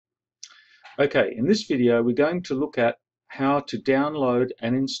Okay, in this video we're going to look at how to download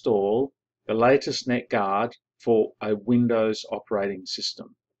and install the latest NetGuard for a Windows operating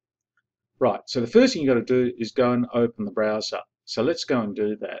system. Right, so the first thing you've got to do is go and open the browser. So let's go and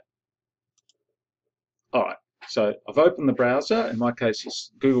do that. Alright, so I've opened the browser, in my case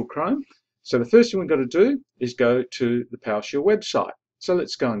it's Google Chrome. So the first thing we've got to do is go to the PowerShell website. So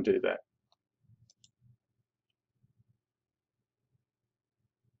let's go and do that.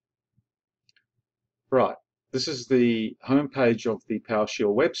 Right, this is the homepage of the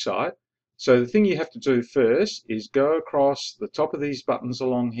PowerShell website. So the thing you have to do first is go across the top of these buttons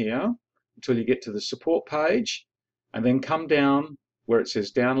along here until you get to the support page, and then come down where it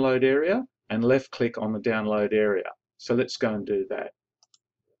says download area and left click on the download area. So let's go and do that.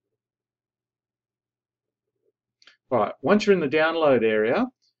 Right, once you're in the download area,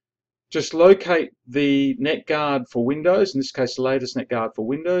 just locate the NetGuard for Windows. In this case, the latest NetGuard for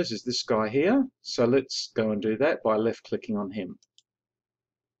Windows is this guy here. So let's go and do that by left clicking on him.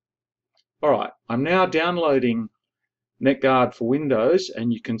 Alright, I'm now downloading NetGuard for Windows,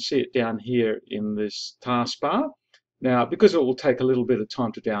 and you can see it down here in this taskbar. Now, because it will take a little bit of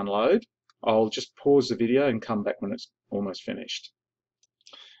time to download, I'll just pause the video and come back when it's almost finished.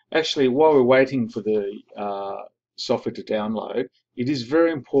 Actually, while we're waiting for the software to download, it is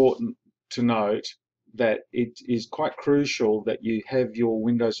very important to note that it is quite crucial that you have your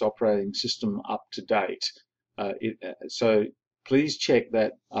Windows operating system up to date. So please check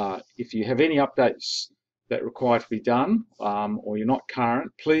that if you have any updates that require to be done or you're not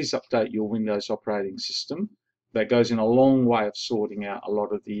current, please update your Windows operating system. That goes in a long way of sorting out a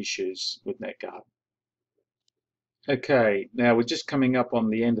lot of the issues with NetGuard. Okay, now we're just coming up on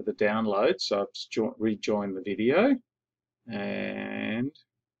the end of the download, so I've rejoined the video, and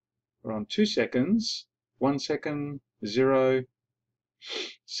we're on 2 seconds, 1 second, 0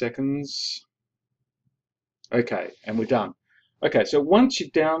 seconds. Okay, and we're done. Okay, so once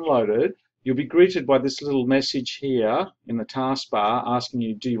you've downloaded, you'll be greeted by this little message here in the taskbar asking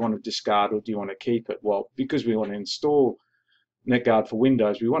you, do you want to discard or do you want to keep it? Well, because we want to install NetGuard for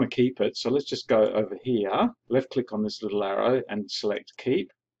Windows, we want to keep it, so let's just go over here, left click on this little arrow and select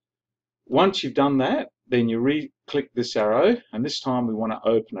keep. Once you've done that, then you re-click this arrow, and this time we want to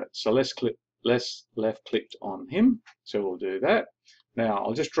open it, so let's left click on him, so we'll do that. Now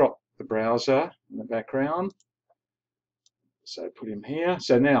I'll just drop the browser in the background, so put him here.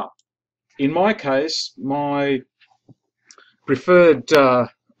 So now in my case, my preferred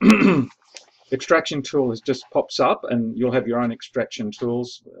extraction tool just pops up, and you'll have your own extraction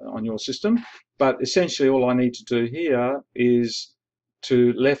tools on your system. But essentially all I need to do here is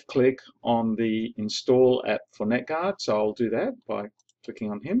to left click on the install app for NetGuard. So I'll do that by clicking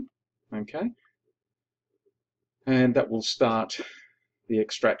on him. Okay. And that will start the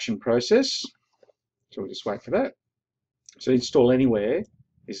extraction process. So we'll just wait for that. So Install Anywhere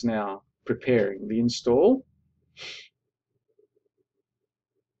is now preparing the install.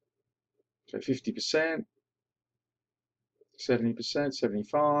 So 50%, 70%,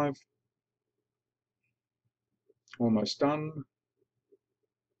 75, almost done.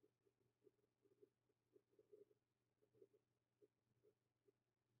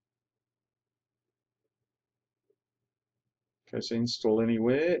 Okay, so Install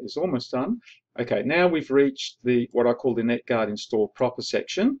Anywhere is almost done. Okay, now we've reached what I call the NetGuard Install Proper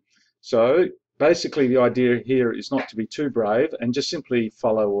section. So basically the idea here is not to be too brave and just simply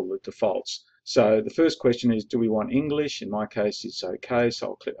follow all the defaults. So the first question is, do we want English? In my case it's OK, so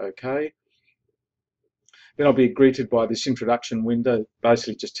I'll click OK. Then I'll be greeted by this introduction window,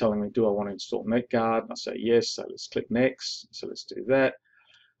 basically just telling me, do I want to install NetGuard? And I say yes, so let's click next. So let's do that.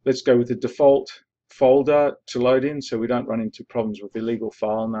 Let's go with the default folder to load in so we don't run into problems with illegal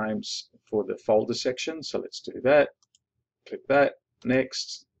file names for the folder section. So let's do that. Click that,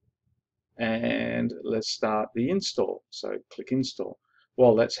 next. And let's start the install. So click install.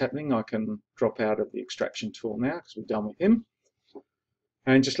 While that's happening, I can drop out of the extraction tool now because we're done with him,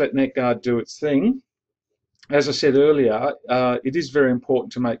 and just let NetGuard do its thing. As I said earlier, it is very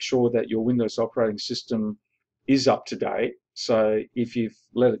important to make sure that your Windows operating system is up to date. So if you've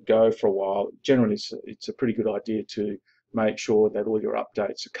let it go for a while, generally it's a pretty good idea to make sure that all your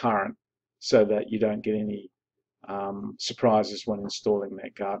updates are current so that you don't get any surprises when installing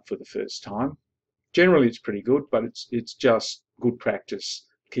NetGuard for the first time. Generally it's pretty good, but it's just good practice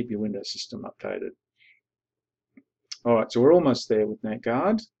to keep your Windows system updated. Alright, so we're almost there with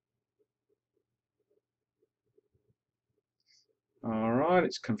NetGuard. Alright,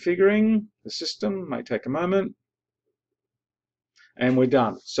 it's configuring the system, may take a moment. And we're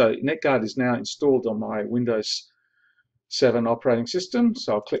done. So NetGuard is now installed on my Windows 7 operating system,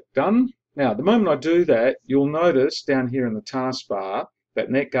 so I'll click done. Now, the moment I do that, you'll notice down here in the taskbar that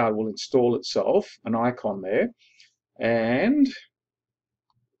NetGuard will install itself, an icon there, and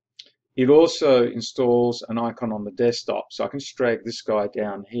it also installs an icon on the desktop. So I can just drag this guy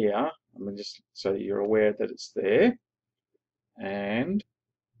down here, just so that you're aware that it's there. And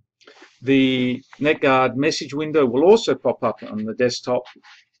the NetGuard message window will also pop up on the desktop,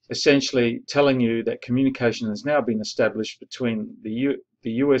 essentially telling you that communication has now been established between the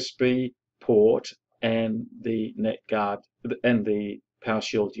USB port and the NetGuard and the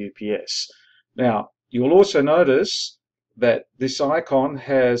PowerShield UPS. Now, you'll also notice that this icon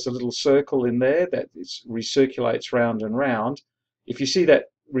has a little circle in there that recirculates round and round. If you see that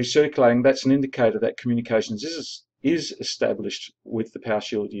recirculating, that's an indicator that communications is established with the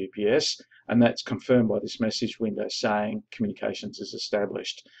PowerShield UPS, and that's confirmed by this message window saying communications is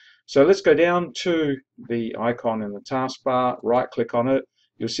established. So let's go down to the icon in the taskbar, right click on it.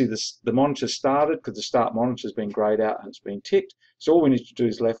 You'll see the monitor started because the start monitor has been grayed out and it's been ticked. So all we need to do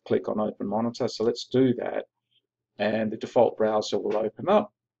is left click on open monitor. So let's do that. And the default browser will open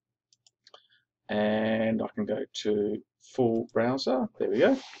up. And I can go to full browser. There we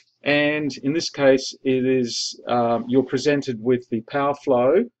go. And in this case, it is you're presented with the power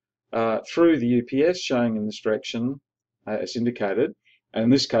flow through the UPS showing in this direction as indicated. And in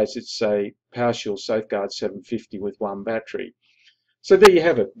this case, it's a PowerShield Safeguard 750 with one battery. So there you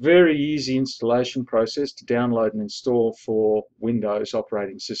have it. Very easy installation process to download and install for Windows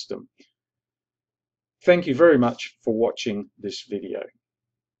operating system. Thank you very much for watching this video.